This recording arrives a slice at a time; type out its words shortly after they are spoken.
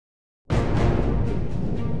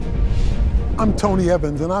I'm Tony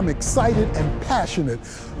Evans, and I'm excited and passionate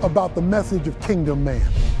about the message of Kingdom Man.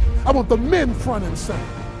 I want the men front and center.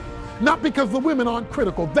 Not because the women aren't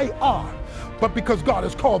critical, they are, but because God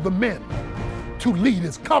has called the men to lead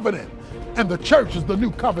His covenant, and the church is the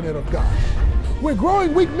new covenant of God. We're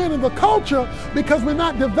growing weak men in the culture because we're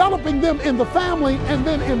not developing them in the family and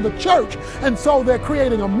then in the church, and so they're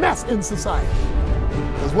creating a mess in society.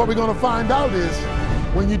 Because what we're going to find out is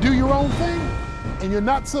when you do your own thing and you're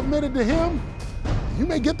not submitted to Him, you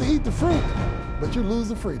may get to eat the fruit, but you lose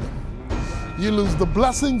the freedom. You lose the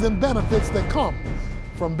blessings and benefits that come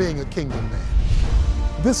from being a kingdom man.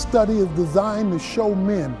 This study is designed to show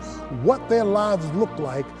men what their lives look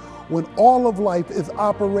like when all of life is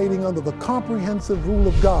operating under the comprehensive rule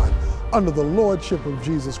of God, under the lordship of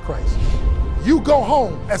Jesus Christ. You go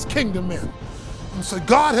home as kingdom men and say,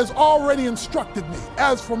 God has already instructed me.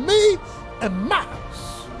 As for me and my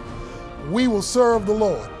house, we will serve the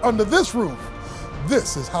Lord. Under this roof,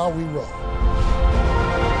 this is how we roll.